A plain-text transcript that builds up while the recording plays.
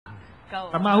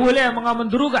Ikaw. Mahuli ang mga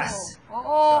mandurugas.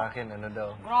 Oo. Sa akin, ano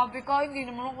daw? Grabe ka, hindi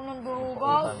naman ako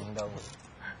nandurugaw. Pautang daw.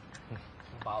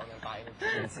 Baon ng tayo.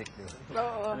 Basic, diba?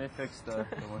 Oo. Let me fix the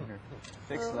one here.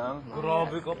 Fix lang.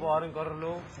 Grabe ka paring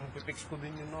Carlo. Pipix ko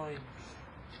din yun ay.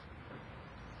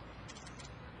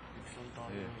 Fix lang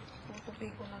tayo.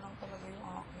 Tutupi ko na lang talaga yung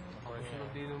akin.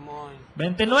 Sunod din naman.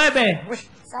 29.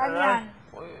 Saan yan?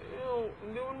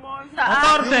 Hindi mo naman.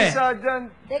 14. Isa dyan.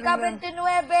 Teka,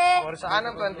 29. Or saan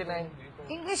ang 29?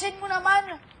 Englishin mo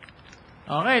naman.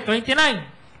 Okay, 29.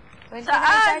 29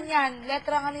 saan yan?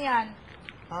 Letra ano yan?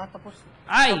 Ah, tapos.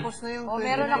 Ay. Tapos na yung Oh,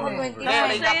 meron ako 29.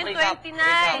 So yung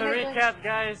 29. To recap,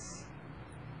 guys.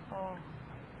 Oh.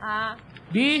 Ah.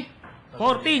 B.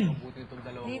 14.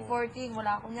 D14,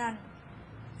 wala ako yan.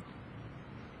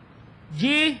 G.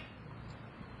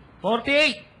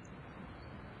 48.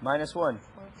 Minus 1.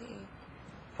 48.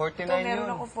 49 Ito, meron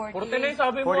yun. ako 49 48.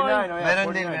 sabi mo 49. ay. Oh, yeah, Meron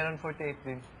 49. din, meron 48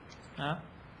 din. Ha?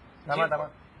 Tama, tama.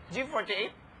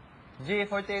 G48? G,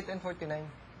 48 and 49.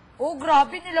 Oh,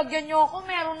 grabe, nilagyan niyo ako.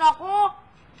 Meron ako.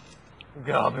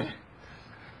 Grabe.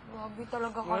 Grabe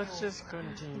talaga kayo. Let's just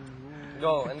continue.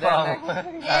 Go, and then next.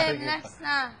 Game, next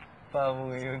na. Pamo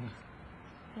ngayon.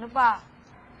 Ano pa?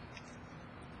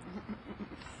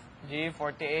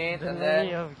 G48 and then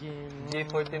of game.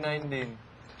 G49 din.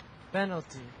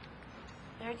 Penalty.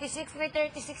 36, may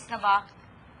 36 na ba?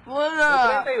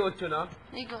 Wala. 38 na?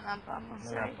 Hindi ko na pa mo.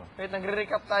 Sorry. Wait,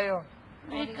 nagre-recap tayo.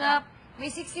 Recap. May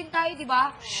 16 tayo, di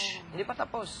ba? Hindi pa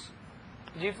tapos.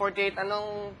 G48,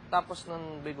 anong tapos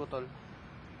ng bigutol?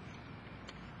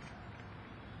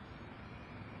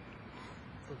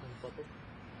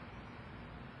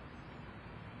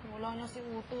 Wala na si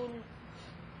Utol.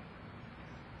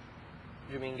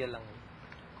 Jumingle lang.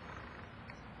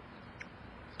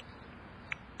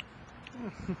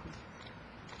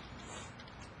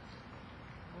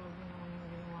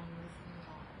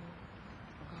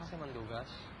 Kasi mandugas.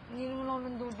 Hindi naman ako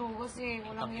nandudugas eh.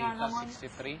 Walang yan naman.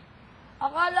 63.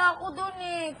 Akala ko dun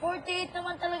eh. 48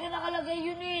 naman talaga nakalagay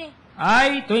yun eh.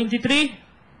 I. 23.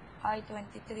 I,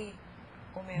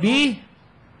 23. Kung meron. B.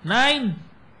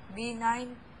 9. B9.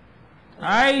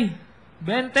 I.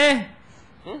 20.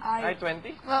 I,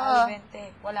 I-20? Oo. I,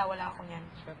 20. Wala ako yan.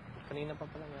 Kanina pa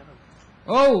pala meron.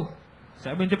 O.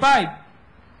 75.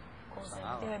 Kung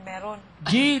 70, meron.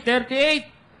 G. 38.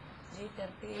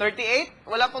 G38. 38?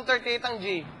 Wala pong 38 ang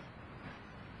G.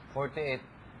 48.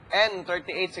 N,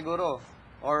 38 siguro.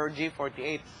 Or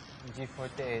G48.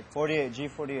 G48. 48.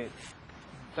 G48.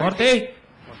 48.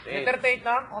 48. 38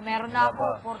 na? O, meron na ako.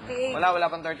 48. Wala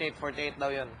pang 38. 48 daw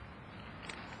yun.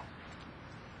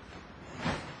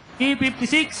 T.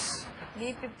 56.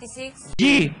 D56.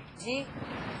 G. G.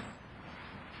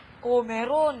 O,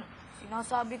 meron.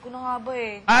 Sinasabi ko na nga ba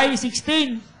eh. I.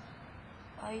 16.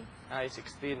 Ay,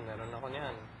 I-16. Meron ako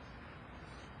niyan.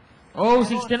 O.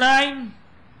 69.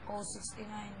 O,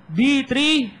 69. B.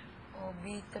 3. O,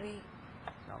 B3.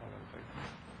 Ako ng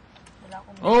 30. Wala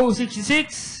akong O.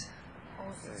 66. O,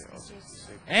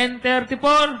 66. N.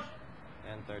 34.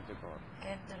 And 34.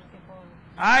 N34.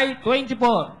 I.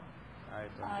 24.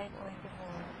 I-24. I24.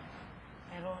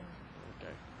 Meron.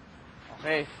 Okay.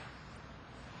 Okay.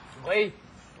 Okay.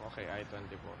 Okay,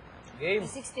 I-24. Game.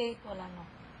 B68, wala no.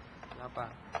 Wala pa.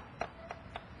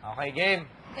 Okay, game.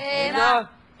 Okay na.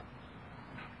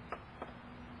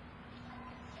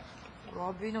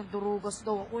 Grabe, nagdurugas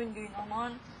daw ako. Hindi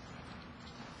naman.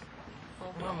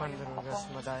 Sobrang kayo Mandurugas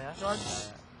makapang madaya.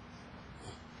 judge.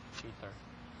 Cheater.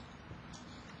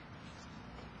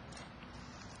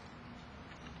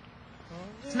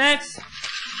 Next.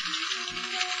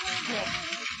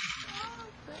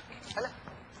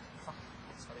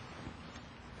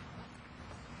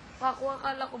 Paku,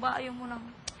 akala ko ba ayaw mo nang...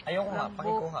 Ayoko nga, Lambo.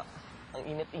 pakikuha. Ang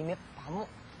init-init. Pamo.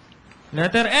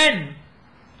 Letter N.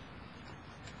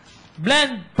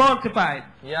 Blend porcupine.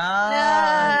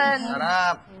 Yan!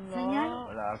 Sarap! Saan yan?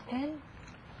 Wala ako. N?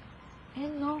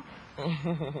 N, no?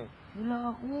 Wala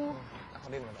ako. Ako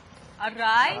din, wala.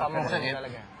 Alright. Pamo ko din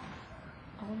talaga.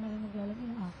 Ako na rin maglalagay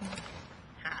ng akin.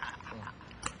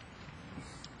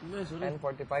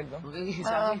 10:45, no?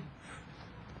 Sabi?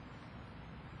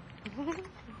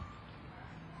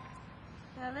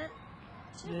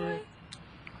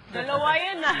 Dalawa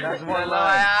yun ah. That's one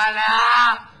Dalawa line. yan,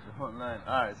 ah! One line.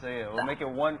 Alright, so yeah, we'll make it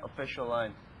one official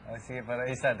line. Oh, sige, para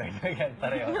isa. Dagdagan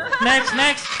pareho. Next,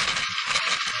 next.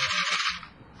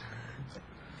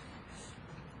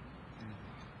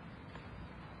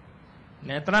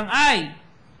 Letrang I.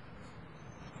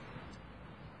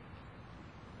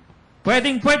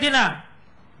 Pwede na.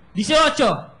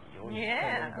 18.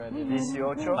 Yeah.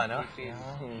 18. Ano?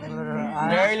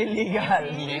 Barely legal.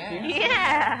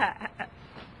 Yeah.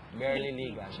 Barely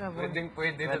legal. Pwede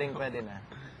Pwede na.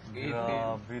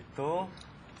 Grabe to.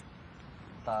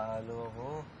 Talo ako.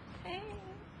 Kay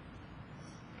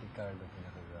Carlo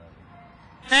pinakagrabe.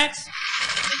 Next.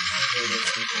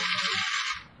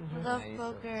 Love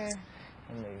poker.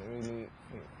 I'm like really,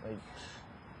 like,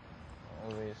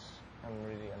 always, I'm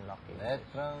really unlucky.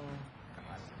 Letrang,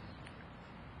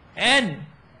 N.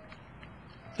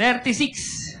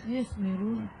 36. Yes,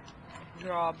 meron.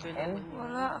 Grabe naman.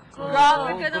 Wala ako.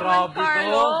 Grabe ka naman,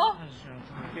 Carlo.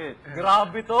 Shit.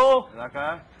 Grabe to! Wala ka?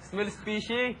 Smells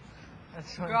fishy.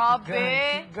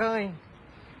 Grabe. Going.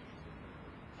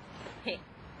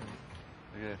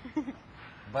 Sige.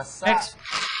 Basa. Next.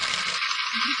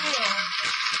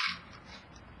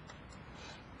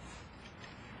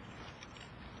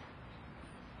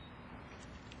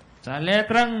 Sa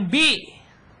letrang B.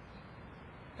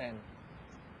 10.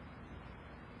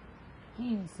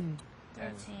 15.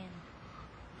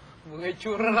 10. Mga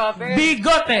itsura natin.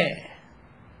 Bigote.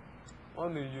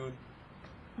 Ano yun?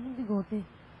 Anong bigote?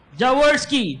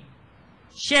 Jaworski.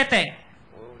 7.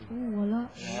 Wala.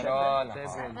 Meron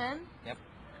ako. 7?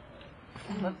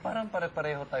 Ba't parang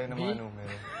pare-pareho tayo ng mga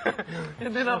numero?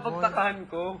 Yan din ang pagtakahan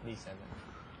ko. B7.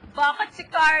 Bakit si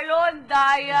Carlo ang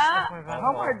daya?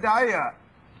 How about Daya?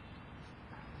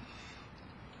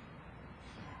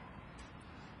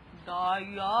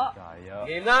 Daya. Daya.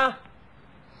 Game na!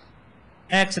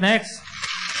 Next. Yes.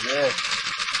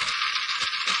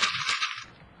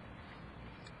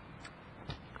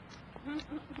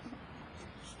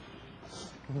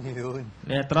 Yun.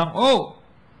 Letrang O.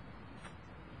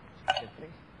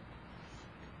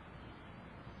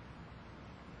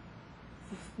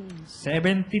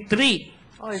 73.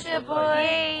 Siya,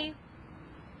 boy.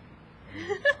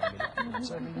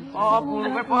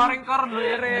 Puro kay paring Carlo,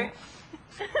 ere.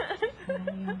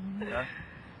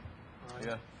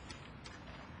 Yeah.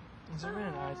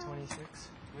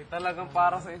 May talagang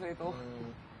para sa isa ito.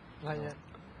 Well,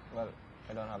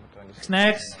 I don't have a 26.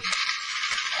 Next.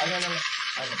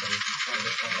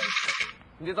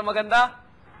 Hindi to maganda?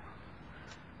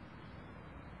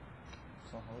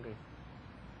 So hungry.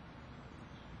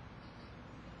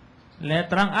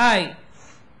 Letrang I.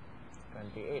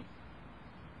 28.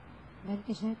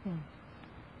 27.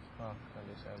 Oh,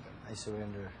 27. I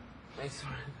surrender. Nice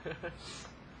one.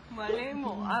 Mali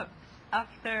mo.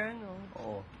 After, no?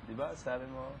 Oo. Di ba? Sabi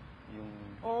mo, yung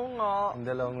Oo nga. in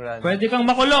the long run. Pwede kang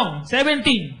makulong. 17.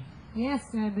 Yes,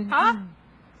 17. Ha?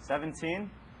 17?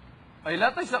 Ay,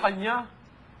 lahat ay sa kanya.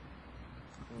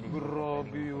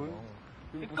 Grabe yun.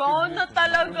 Ikaw na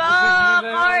talaga,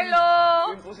 Carlo.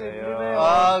 Imposible na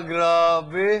yun.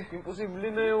 Grabe.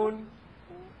 Imposible na yun.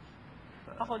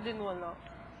 Ako din wala.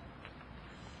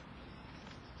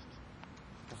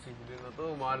 Imposible na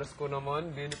to. Malas ko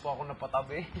naman. Di pa ako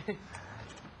napatabi.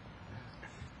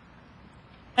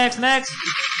 Next.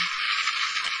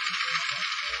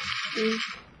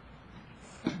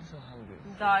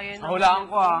 Daya na. Nahulaan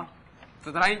ko ah.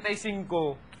 Sa 35,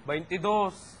 22.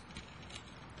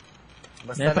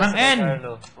 Basta Letrang nasa kay N.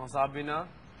 Carlo. Ang sabi na,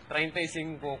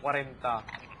 35, 40.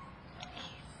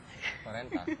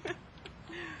 40.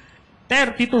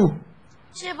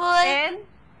 32. Siya, boy. N?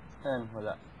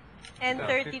 Wala.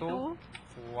 N32?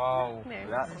 Wow. Meron.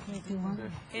 Wala. 31.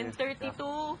 N32?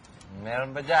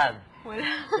 Meron ba dyan? Wala.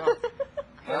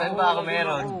 Kailan ba ako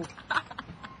meron?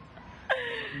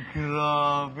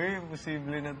 Grabe,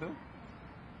 imposible na to.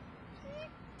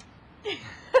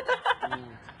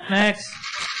 Next.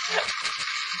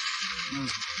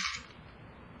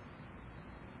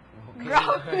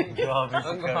 Grabe. Grabe si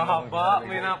Ang Carlo. haba.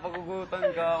 May napagugutan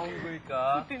ka. Unggoy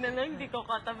ka. Buti na lang, hindi ko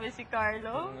katabi si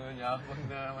Carlo. Ang yapon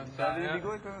na naman Sabi tayo. ni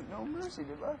ko, no mercy,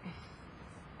 di ba?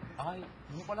 Ay,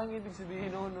 hindi pa lang ibig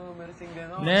sabihin no, mersing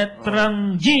gano'n.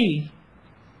 Letrang G.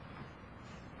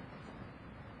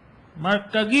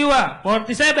 Mark Kagiwa.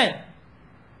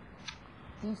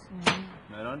 47. Yes, meron.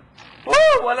 Meron?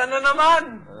 Woo! Wala na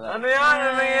naman! Ano yan?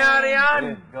 Ano nangyayari yan?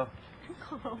 Okay, go.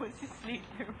 Kawawa si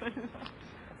Slater pala.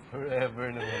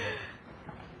 Forever na wala.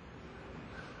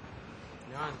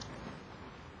 Yan.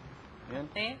 Yan.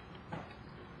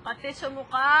 Pati sa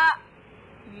mukha.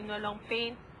 Yun na lang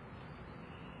paint.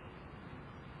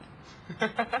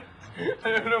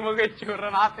 Ano na mga itsura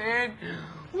natin?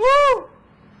 Woo!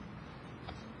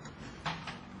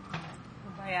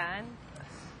 Ano ba yan?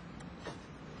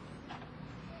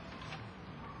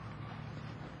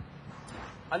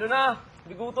 Ano na?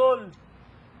 Bigutol.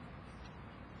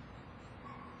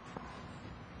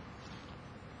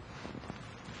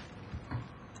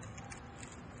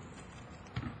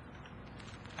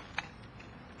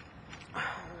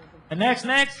 Next.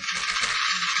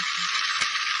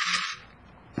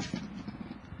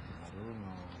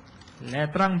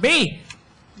 Letrang B.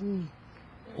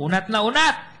 Unat na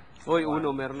unat. Uy,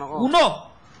 uno, meron ako. Uno.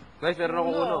 Guys, meron ako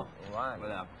uno. One.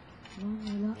 Wala. Wala.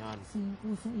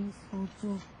 5, 6,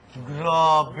 8.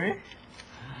 Grabe!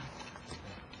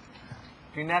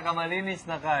 Pinakamalinis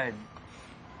na card.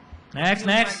 Next.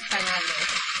 Panalo.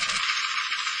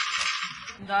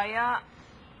 Daya.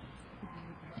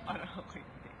 Parang okay.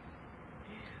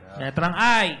 Letrang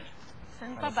I.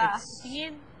 Saan pa ba?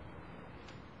 Tingin.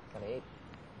 38.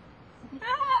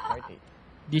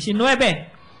 30. 19.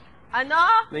 Ano?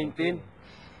 19.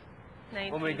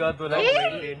 19. Oh my God, wala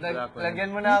akong 19. Wala akong 19.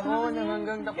 Lagyan mo na ako ng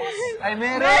hanggang tapos. Ay,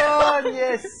 meron!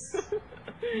 Yes!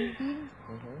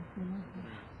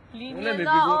 Linya Wala, may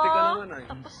na, bigote ka oh. naman, ay.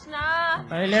 Tapos na.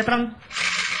 Ay, letrang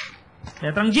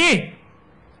G.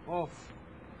 Oh.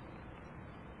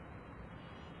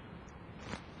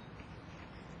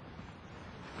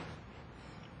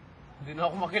 Hindi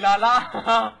na ako makilala.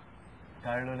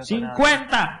 Carlo na 50.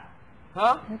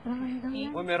 Ha? Letrang daw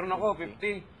yan. Oh, meron ako,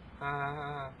 50.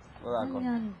 Ah, Wala ako.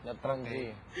 Ano yan? Latrang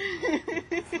G.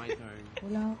 my turn.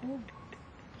 Wala ako.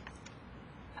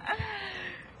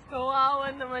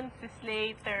 Kawawa naman si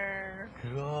Slater.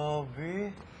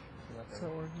 Grabe!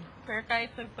 Pero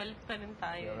kahit nagpalit pa rin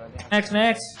tayo.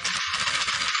 Next.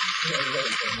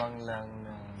 Ibang lang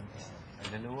ng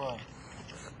dalawa.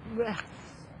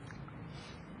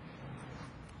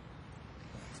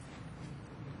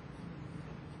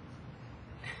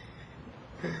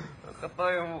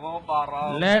 Nakatayo yung mukha ko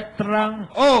para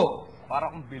Letrang O.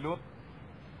 akong bilot.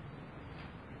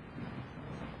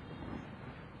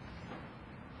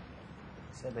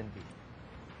 70.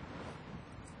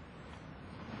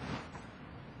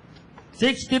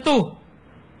 62.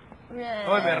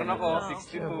 Oh, meron ako,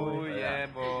 62. Yeah,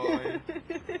 boy.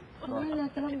 Ano,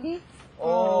 letrang D?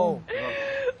 Oh!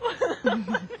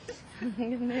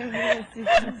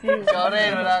 Ikaw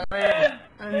rin, wala ka rin.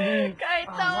 Kahit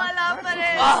na wala pa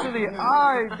rin. Actually,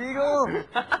 ay, Digo!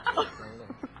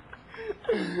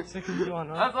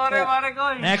 Ah, sorry, pare ko.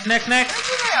 Next. May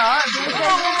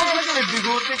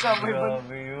bigote ka, may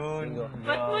grabe yun.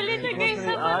 Ba't mo linagay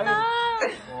sa mata?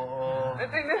 Oo.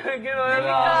 Ito yung ginawa na.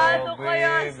 Delikado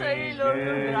kaya sa ilong.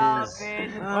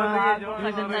 Grabe. Nagbago ka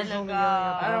na talaga.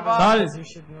 Ano ba? Sol.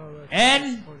 N.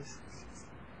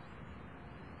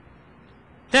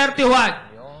 31.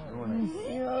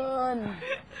 Yun.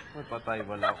 May patay,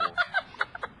 wala ako.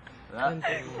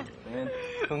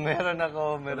 Kung meron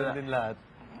ako, meron din lahat.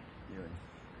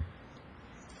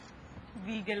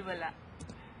 Beagle wala.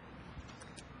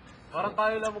 Parang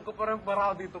tayo lang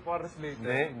magkaparang dito para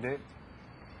Slater. Hindi.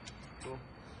 2, 1,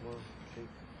 6.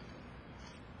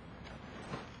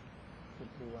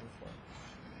 2, 1,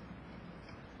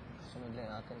 4. Sunod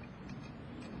lang atin.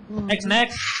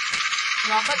 Next.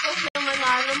 Dapat kasi yung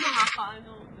manalo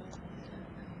makakaano.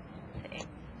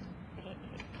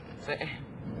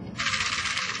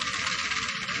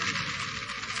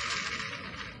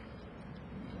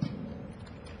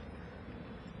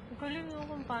 Galing mo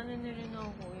kung paano nila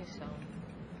nakuha isang.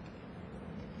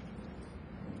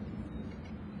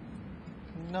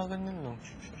 Na ganun lang.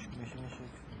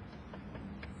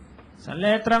 Sa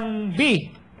letrang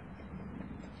B.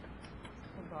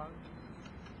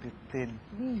 15.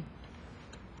 D.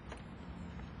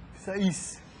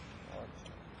 6.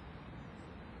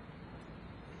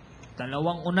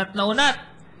 Dalawang unat na unat.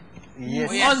 Yes.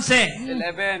 11.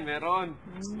 11, meron.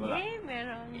 Eh,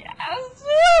 meron. Yes!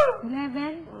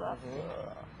 11.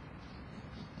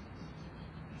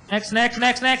 Next.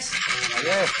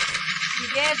 Yes.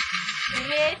 Bilis!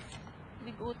 Bilis!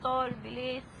 Big utol,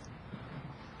 bilis.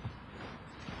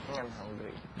 I'm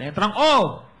hungry. Letrang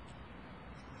O.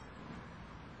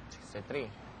 63.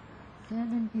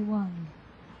 71.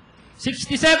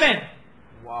 67.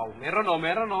 Wow, meron oh.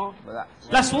 Wala.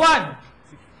 Plus 1.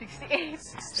 68.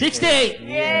 68.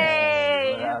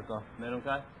 Yay! Wala ako. Meron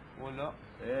ka? Wala.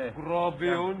 Eh. Grabe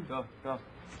yun. Go.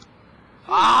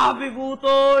 Ah,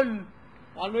 bigutol!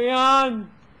 Ano yan?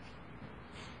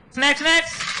 Next. Len.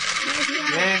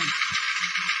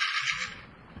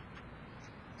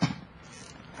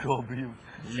 Grabe yun.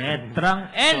 Letrang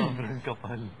N. Sobrang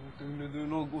kapal.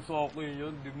 Tinadinog sa akin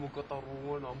yan. Di mo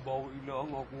katarungan. Ang bawi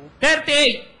lang ako.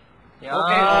 38. Okay,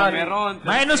 oh, meron.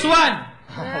 Minus 1.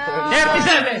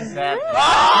 37.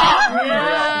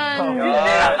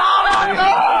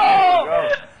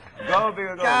 Go,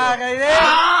 Bigo, go.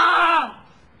 Kakainin!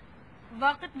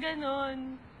 Bakit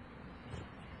ganon?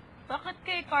 Bakit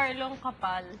kay Carlong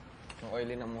kapal? Ang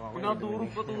oily ng mukha ko. Pinadurog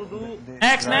pa todo.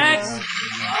 Next.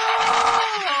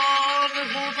 Oh,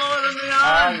 puto. Ano na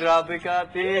yan? Grabe ka,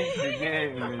 ate. Sige,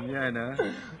 ganyan, ha?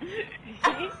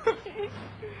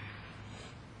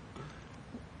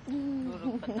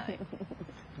 Durog pa tayo.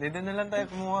 Dito na lang tayo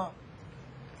kumuha.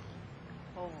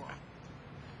 Oo.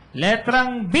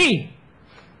 Letrang B.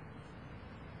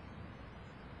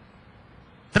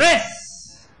 3.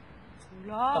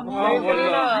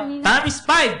 Wala. Time is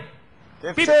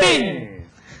 5. 15.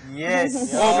 Yes.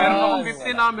 Oh, meron akong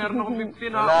 15 ah. Meron akong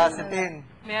 15 ah. Wala si Tin.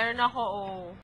 Meron ako, oh.